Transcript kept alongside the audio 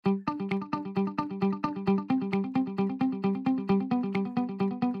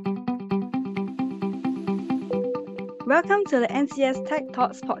Welcome to the NCS Tech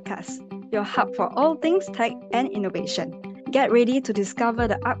Talks podcast, your hub for all things tech and innovation. Get ready to discover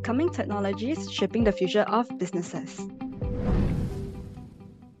the upcoming technologies shaping the future of businesses.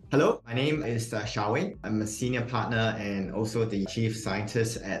 Hello, my name is Shaowei. I'm a senior partner and also the chief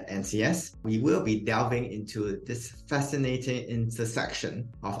scientist at NCS. We will be delving into this fascinating intersection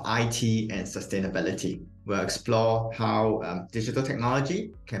of IT and sustainability. We'll explore how digital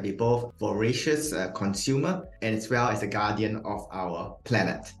technology can be both voracious consumer and as well as a guardian of our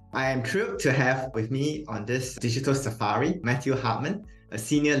planet. I am thrilled to have with me on this digital safari, Matthew Hardman, a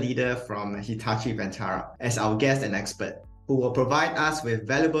senior leader from Hitachi Vantara, as our guest and expert, who will provide us with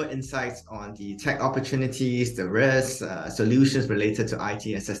valuable insights on the tech opportunities, the risks, solutions related to IT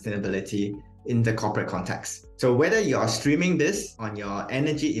and sustainability in the corporate context. So whether you are streaming this on your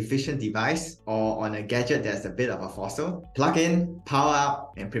energy efficient device or on a gadget that's a bit of a fossil, plug in, power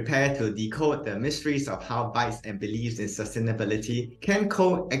up, and prepare to decode the mysteries of how bytes and beliefs in sustainability can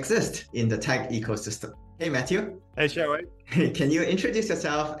coexist in the tech ecosystem. Hey, Matthew. Hey, Shaowei. Can you introduce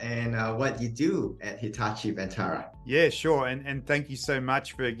yourself and what you do at Hitachi Vantara? Yeah, sure. And thank you so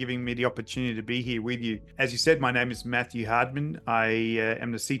much for giving me the opportunity to be here with you. As you said, my name is Matthew Hardman. I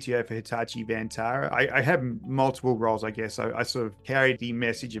am the CTO for Hitachi Vantara. I have multiple roles, I guess. I sort of carry the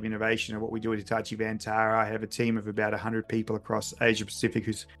message of innovation of what we do at Hitachi Vantara. I have a team of about 100 people across Asia Pacific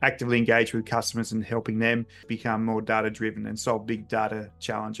who's actively engaged with customers and helping them become more data-driven and solve big data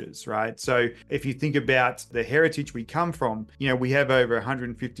challenges, right? So if you think about the heritage we come from, we have over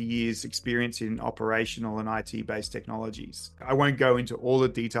 150 years experience in operational and IT-based technologies. I won't go into all the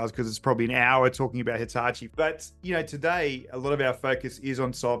details because it's probably an hour talking about Hitachi. But, today, a lot of our focus is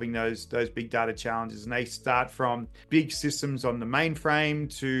on solving those big data challenges. And they start from big systems on the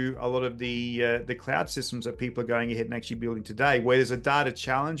mainframe to a lot of the cloud systems that people are going ahead and actually building today. Where there's a data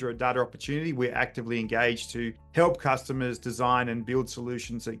challenge or a data opportunity, we're actively engaged to help customers design and build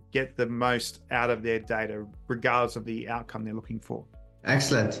solutions that get the most out of their data, regardless of the outcome they're looking for.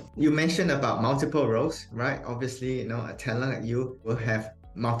 Excellent. You mentioned about multiple roles, right? Obviously, a talent like you will have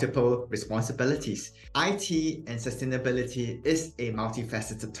multiple responsibilities. IT and sustainability is a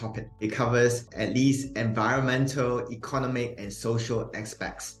multifaceted topic. It covers at least environmental, economic, and social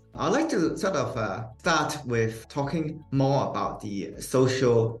aspects. I'd like to sort of start with talking more about the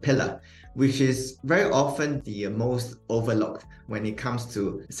social pillar, which is very often the most overlooked when it comes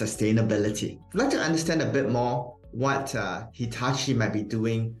to sustainability. I'd like to understand a bit more what Hitachi might be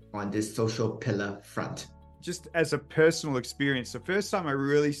doing on this social pillar front. Just as a personal experience, the first time I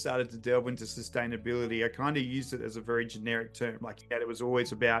really started to delve into sustainability, I kind of used it as a very generic term. Like it was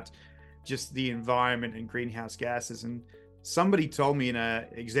always about just the environment and greenhouse gases. And somebody told me in an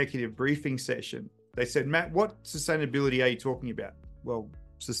executive briefing session, they said, Matt, what sustainability are you talking about? Well,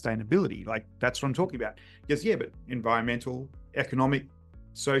 sustainability, like that's what I'm talking about. He goes, yeah, but environmental, economic,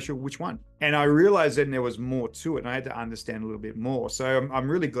 social, which one? And I realized then there was more to it and I had to understand a little bit more. So I'm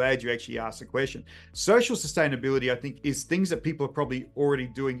really glad you actually asked the question. Social sustainability, I think, is things that people are probably already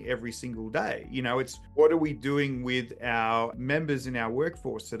doing every single day. It's what are we doing with our members in our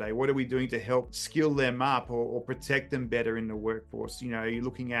workforce today? What are we doing to help skill them up or protect them better in the workforce? You're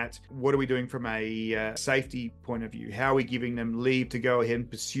looking at what are we doing from a safety point of view? How are we giving them leave to go ahead and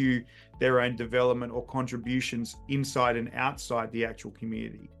pursue their own development or contributions inside and outside the actual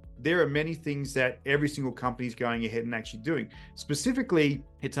community? There are many things that every single company is going ahead and actually doing. Specifically,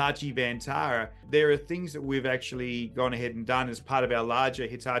 Hitachi Vantara, there are things that we've actually gone ahead and done as part of our larger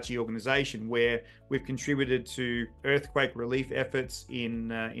Hitachi organization, where we've contributed to earthquake relief efforts in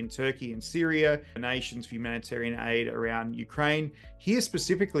Turkey and Syria, nations for humanitarian aid around Ukraine. Here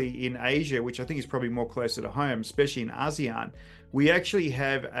specifically in Asia, which I think is probably more closer to home, especially in ASEAN, we actually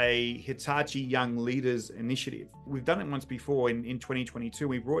have a Hitachi Young Leaders Initiative. We've done it once before in 2022.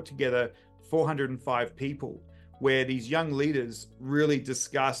 We brought together 405 people where these young leaders really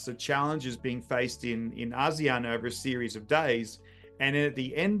discussed the challenges being faced in ASEAN over a series of days. And at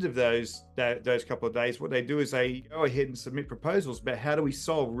the end of those couple of days, what they do is they go ahead and submit proposals about how do we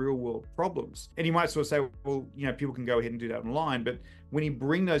solve real world problems. And you might sort of say, well, people can go ahead and do that online. But when you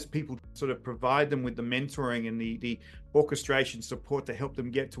bring those people, sort of provide them with the mentoring and the orchestration support to help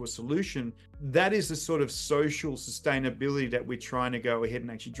them get to a solution, that is the sort of social sustainability that we're trying to go ahead and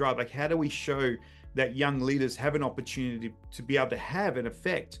actually drive. Like, how do we show that young leaders have an opportunity to be able to have an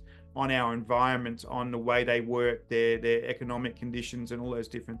effect on our environment, on the way they work, their economic conditions and all those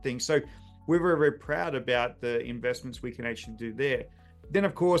different things. So we're very, very proud about the investments we can actually do there. Then,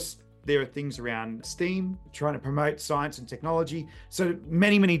 of course, there are things around STEAM, trying to promote science and technology. So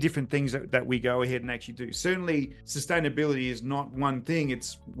many, many different things that we go ahead and actually do. Certainly, sustainability is not one thing.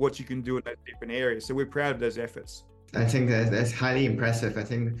 It's what you can do in those different areas. So we're proud of those efforts. I think that's highly impressive. I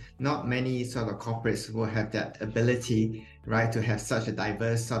think not many sort of corporates will have that ability, right, to have such a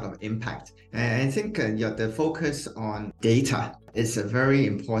diverse sort of impact. And I think the focus on data is a very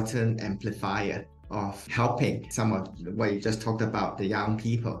important amplifier of helping some of what you just talked about, the young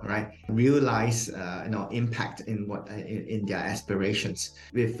people, right, realize impact in in their aspirations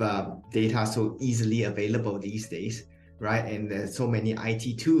with data so easily available these days, right? And there's so many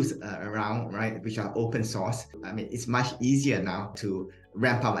IT tools around, right, which are open source. I mean, it's much easier now to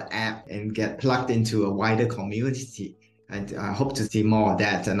ramp up an app and get plugged into a wider community. And I hope to see more of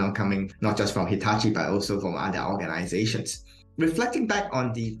that coming not just from Hitachi, but also from other organizations. Reflecting back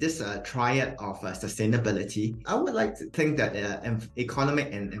on this triad of sustainability, I would like to think that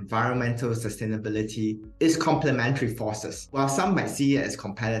economic and environmental sustainability is complementary forces, while some might see it as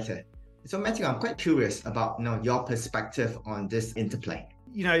competitive. So Matthew, I'm quite curious about your perspective on this interplay.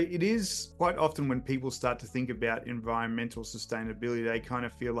 It is quite often when people start to think about environmental sustainability, they kind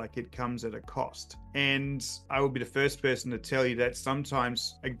of feel like it comes at a cost. And I will be the first person to tell you that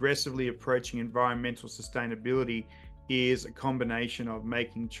sometimes aggressively approaching environmental sustainability is a combination of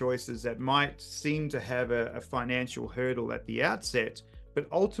making choices that might seem to have a financial hurdle at the outset, but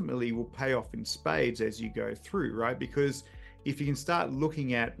ultimately will pay off in spades as you go through, right? Because if you can start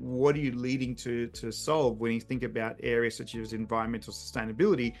looking at what are you leading to solve when you think about areas such as environmental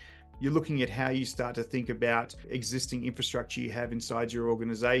sustainability, you're looking at how you start to think about existing infrastructure you have inside your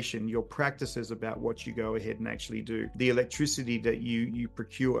organization, your practices about what you go ahead and actually do, the electricity that you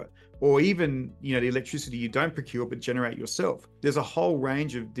procure, or even the electricity you don't procure but generate yourself. There's a whole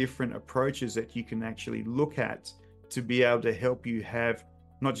range of different approaches that you can actually look at to be able to help you have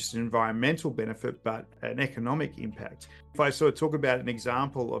not just an environmental benefit, but an economic impact. If I sort of talk about an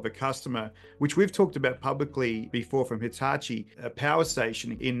example of a customer, which we've talked about publicly before from Hitachi, a power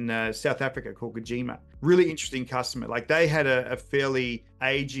station in South Africa called Gajima. Really interesting customer. Like they had a fairly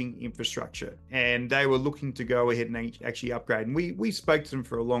aging infrastructure and they were looking to go ahead and actually upgrade. And we spoke to them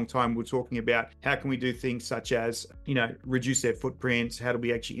for a long time. We're talking about how can we do things such as, reduce their footprints? How do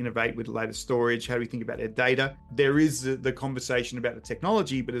we actually innovate with the latest storage? How do we think about their data? There is the conversation about the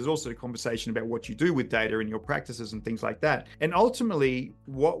technology, but there's also a conversation about what you do with data and your practices and things like that. And ultimately,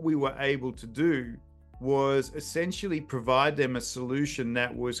 what we were able to do was essentially provide them a solution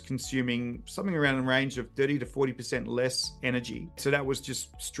that was consuming something around the range of 30 to 40% less energy. So that was just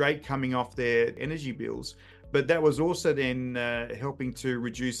straight coming off their energy bills. But that was also then helping to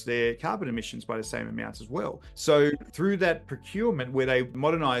reduce their carbon emissions by the same amounts as well. So through that procurement where they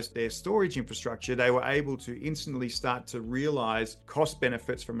modernized their storage infrastructure, they were able to instantly start to realize cost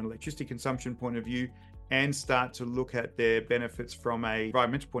benefits from an electricity consumption point of view and start to look at their benefits from an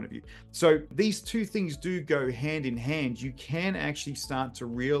environmental point of view. So these two things do go hand in hand. You can actually start to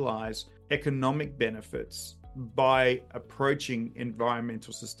realize economic benefits by approaching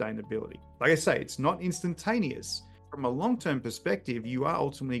environmental sustainability. Like I say, it's not instantaneous. From a long-term perspective, you are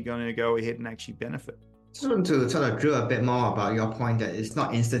ultimately going to go ahead and actually benefit. Just want to sort of drill a bit more about your point that it's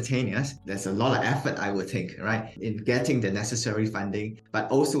not instantaneous. There's a lot of effort, I would think, right, in getting the necessary funding, but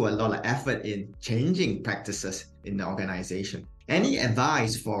also a lot of effort in changing practices in the organization. Any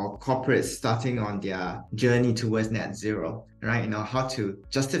advice for corporates starting on their journey towards net zero, right? How to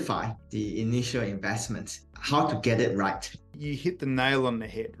justify the initial investments, how to get it right? You hit the nail on the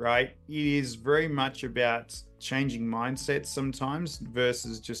head, right? It is very much about changing mindsets sometimes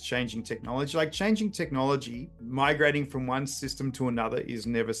versus just changing technology. Like changing technology, migrating from one system to another is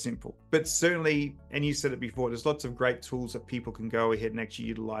never simple. But certainly, and you said it before, there's lots of great tools that people can go ahead and actually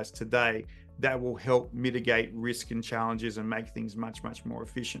utilize today that will help mitigate risk and challenges and make things much, much more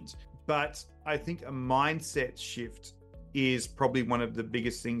efficient. But I think a mindset shift is probably one of the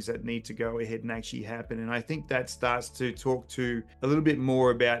biggest things that need to go ahead and actually happen. And I think that starts to talk to a little bit more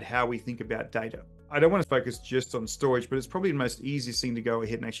about how we think about data. I don't want to focus just on storage, but it's probably the most easiest thing to go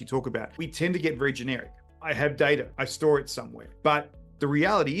ahead and actually talk about. We tend to get very generic. I have data, I store it somewhere. But the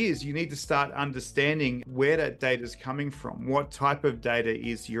reality is you need to start understanding where that data is coming from, what type of data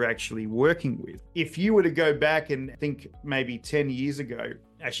is you're actually working with. If you were to go back and think maybe 10 years ago,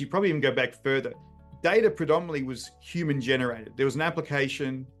 actually probably even go back further, data predominantly was human generated. There was an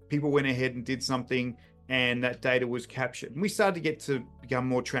application, people went ahead and did something, and that data was captured. And we started to get to become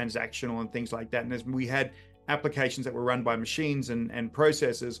more transactional and things like that. And as we had applications that were run by machines and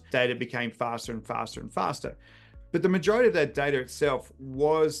processors, data became faster and faster and faster. But the majority of that data itself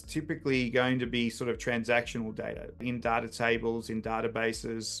was typically going to be sort of transactional data in data tables, in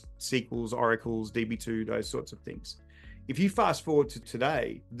databases, SQLs, Oracles, DB2, those sorts of things. If you fast forward to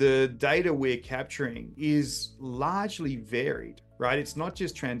today, the data we're capturing is largely varied, right? It's not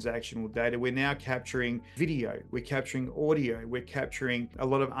just transactional data. We're now capturing video, we're capturing audio, we're capturing a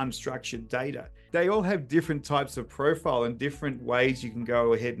lot of unstructured data. They all have different types of profile and different ways you can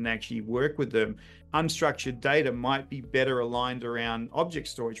go ahead and actually work with them. Unstructured data might be better aligned around object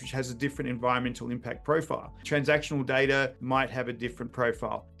storage, which has a different environmental impact profile. Transactional data might have a different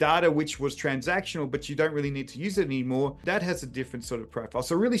profile. Data which was transactional, but you don't really need to use it anymore, that has a different sort of profile.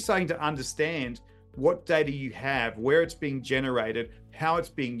 So really starting to understand what data you have, where it's being generated, how it's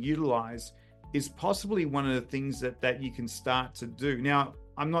being utilized is possibly one of the things that you can start to do. Now,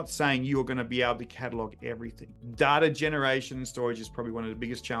 I'm not saying you're going to be able to catalog everything. Data generation and storage is probably one of the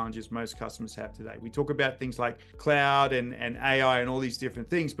biggest challenges most customers have today. We talk about things like cloud and AI and all these different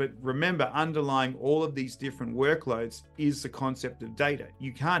things, but remember, underlying all of these different workloads is the concept of data.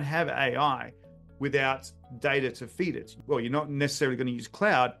 You can't have AI without data to feed it. Well, you're not necessarily going to use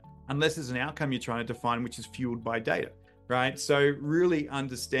cloud unless there's an outcome you're trying to define, which is fueled by data, right? So really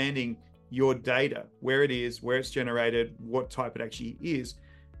understanding your data, where it is, where it's generated, what type it actually is,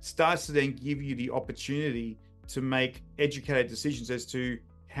 starts to then give you the opportunity to make educated decisions as to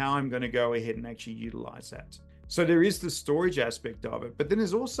how I'm going to go ahead and actually utilize that. So there is the storage aspect of it, but then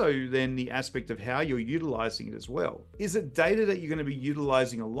there's also then the aspect of how you're utilizing it as well. Is it data that you're going to be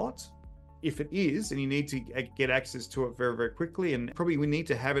utilizing a lot? If it is, and you need to get access to it very, very quickly, and probably we need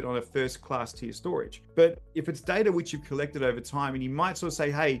to have it on a first class tier storage. But if it's data which you've collected over time, and you might sort of say,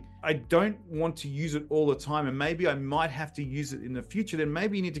 hey, I don't want to use it all the time, and maybe I might have to use it in the future, then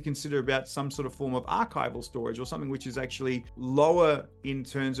maybe you need to consider about some sort of form of archival storage or something which is actually lower in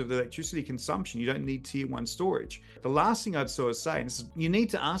terms of the electricity consumption. You don't need tier 1 storage. The last thing I'd sort of say, and this is, you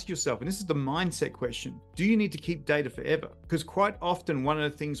need to ask yourself, and this is the mindset question, do you need to keep data forever? Because quite often one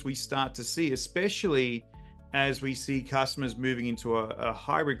of the things we start to see, especially as we see customers moving into a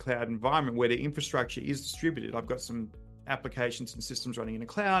hybrid cloud environment where their infrastructure is distributed. I've got some applications and systems running in the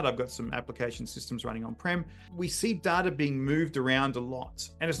cloud. I've got some application systems running on-prem. We see data being moved around a lot,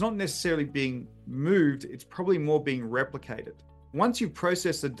 and it's not necessarily being moved, it's probably more being replicated. Once you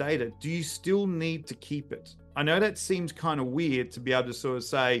process the data, do you still need to keep it? I know that seems kind of weird to be able to sort of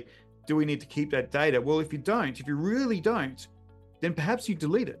say, do we need to keep that data? Well, if you really don't, then perhaps you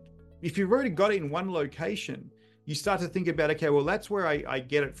delete it. If you've already got it in one location, you start to think about, okay, well, that's where I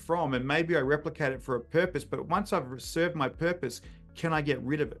get it from, and maybe I replicate it for a purpose, but once I've served my purpose, can I get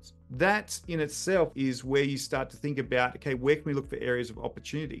rid of it? That in itself is where you start to think about, okay, where can we look for areas of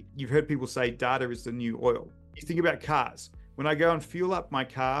opportunity? You've heard people say data is the new oil. You think about cars. When I go and fuel up my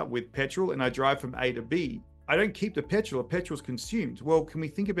car with petrol and I drive from A to B, I don't keep the petrol's consumed. Well, can we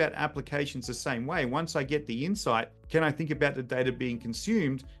think about applications the same way? Once I get the insight, can I think about the data being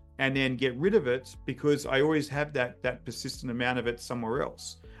consumed and then get rid of it because I always have that persistent amount of it somewhere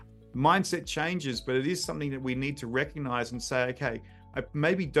else? Mindset changes, but it is something that we need to recognize and say, okay, I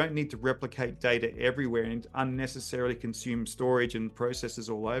maybe don't need to replicate data everywhere and unnecessarily consume storage and processes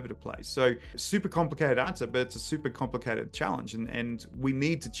all over the place. So super complicated answer, but it's a super complicated challenge. And we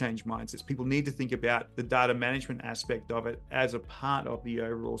need to change mindsets. People need to think about the data management aspect of it as a part of the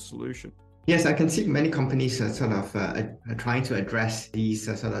overall solution. Yes, I can see many companies are sort of trying to address these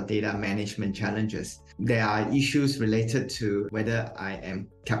sort of data management challenges. There are issues related to whether I am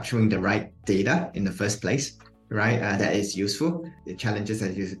capturing the right data in the first place, right? That is useful. The challenges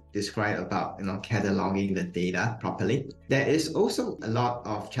that you described about, cataloging the data properly. There is also a lot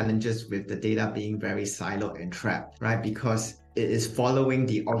of challenges with the data being very siloed and trapped, right? Because it is following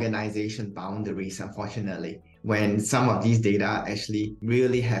the organization boundaries, unfortunately, when some of these data actually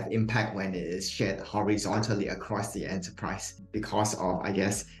really have impact when it is shared horizontally across the enterprise because of, I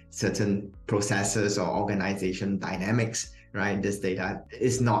guess, certain processes or organization dynamics, right? This data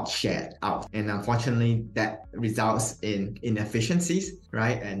is not shared out. And unfortunately, that results in inefficiencies,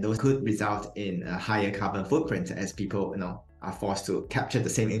 right? And those could result in a higher carbon footprint as people, are forced to capture the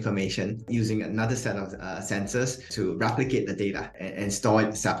same information using another set of sensors to replicate the data and store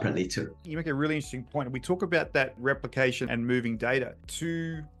it separately too. You make a really interesting point. We talk about that replication and moving data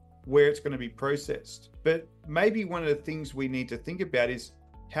to where it's going to be processed. But maybe one of the things we need to think about is,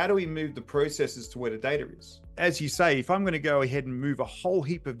 how do we move the processes to where the data is? As you say, if I'm going to go ahead and move a whole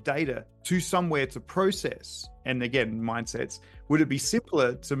heap of data to somewhere to process, and again, mindsets, would it be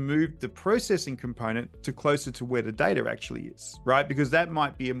simpler to move the processing component to closer to where the data actually is, right? Because that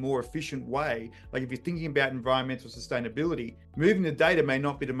might be a more efficient way. Like if you're thinking about environmental sustainability, moving the data may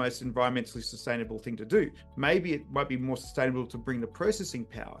not be the most environmentally sustainable thing to do. Maybe it might be more sustainable to bring the processing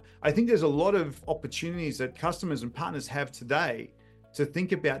power. I think there's a lot of opportunities that customers and partners have today to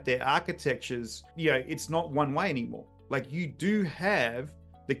think about their architectures. It's not one way anymore. Like you do have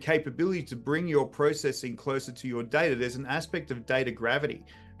the capability to bring your processing closer to your data. There's an aspect of data gravity.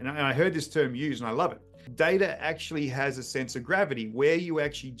 And I heard this term used and I love it. Data actually has a sense of gravity. Where you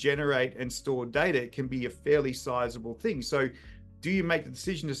actually generate and store data can be a fairly sizable thing. So do you make the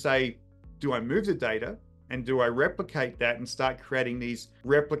decision to say, do I move the data and do I replicate that and start creating these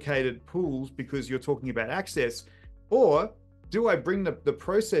replicated pools because you're talking about access? Or do I bring the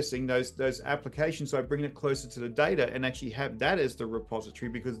processing, those applications, so I bring it closer to the data and actually have that as the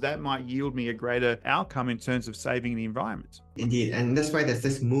repository, because that might yield me a greater outcome in terms of saving the environment. Indeed, and that's why there's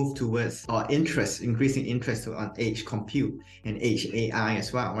this move towards increasing interest on edge compute and edge AI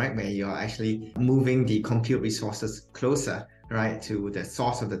as well, right? Where you're actually moving the compute resources closer, right, to the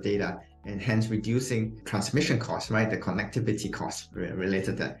source of the data, and hence reducing transmission costs, right? The connectivity costs related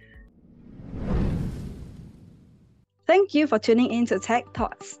to that. Thank you for tuning in to Tech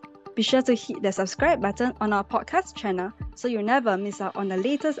Thoughts. Be sure to hit the subscribe button on our podcast channel so you never miss out on the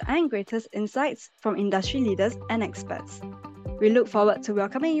latest and greatest insights from industry leaders and experts. We look forward to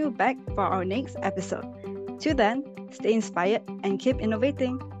welcoming you back for our next episode. Till then, stay inspired and keep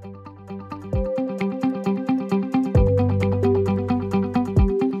innovating.